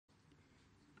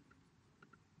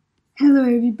Hello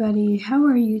everybody, how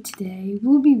are you today?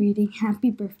 We'll be reading Happy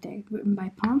Birthday, written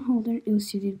by Pam Holder,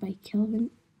 illustrated by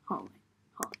Kelvin Holly.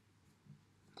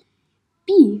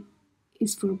 B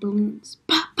is for balloons.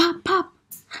 Pop, pop, pop!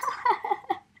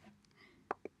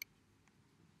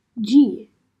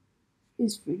 G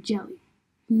is for jelly.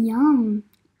 Yum!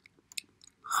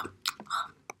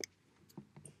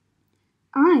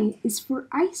 I is for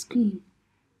ice cream.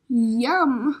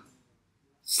 Yum!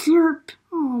 Slurp!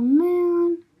 Oh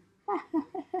man!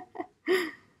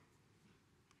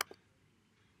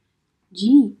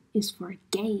 G is for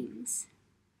games.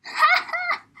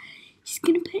 She's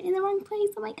gonna put it in the wrong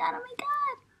place. Oh my god, oh my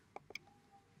god.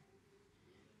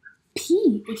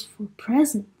 P is for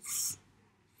presents.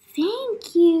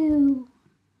 Thank you.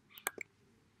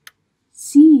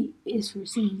 C is for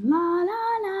singing la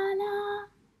la la la.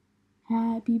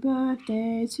 Happy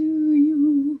birthday to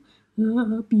you.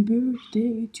 Happy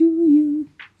birthday to you.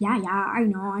 Yeah, I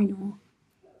know.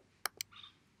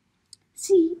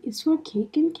 C is for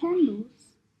cake and candles.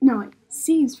 No, wait.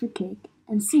 C is for cake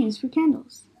and C is for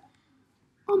candles.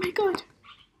 Oh my god.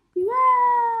 Yeah.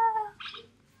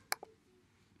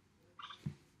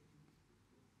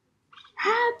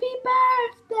 Happy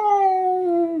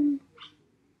birthday!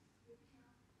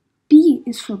 B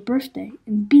is for birthday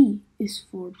and B is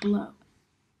for blow.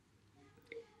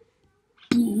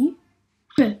 B,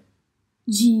 B,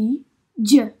 G,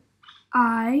 J,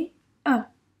 I, J,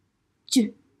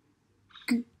 G,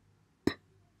 P,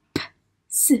 P,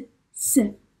 S,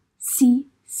 S, C,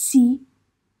 C,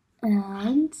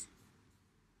 and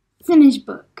finish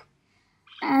book.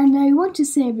 And I want to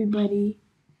say, everybody,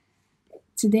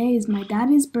 today is my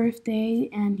daddy's birthday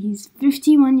and he's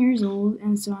 51 years old,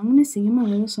 and so I'm going to sing him a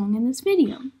little song in this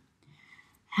video.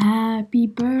 Happy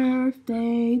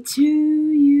birthday to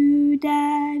you,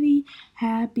 Daddy.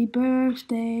 Happy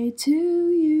birthday to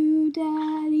you,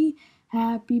 Daddy.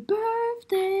 Happy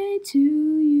birthday to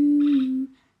you.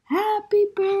 Happy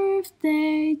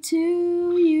birthday to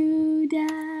you,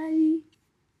 Daddy.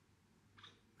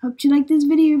 Hope you like this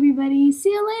video, everybody.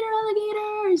 See you later,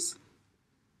 alligators.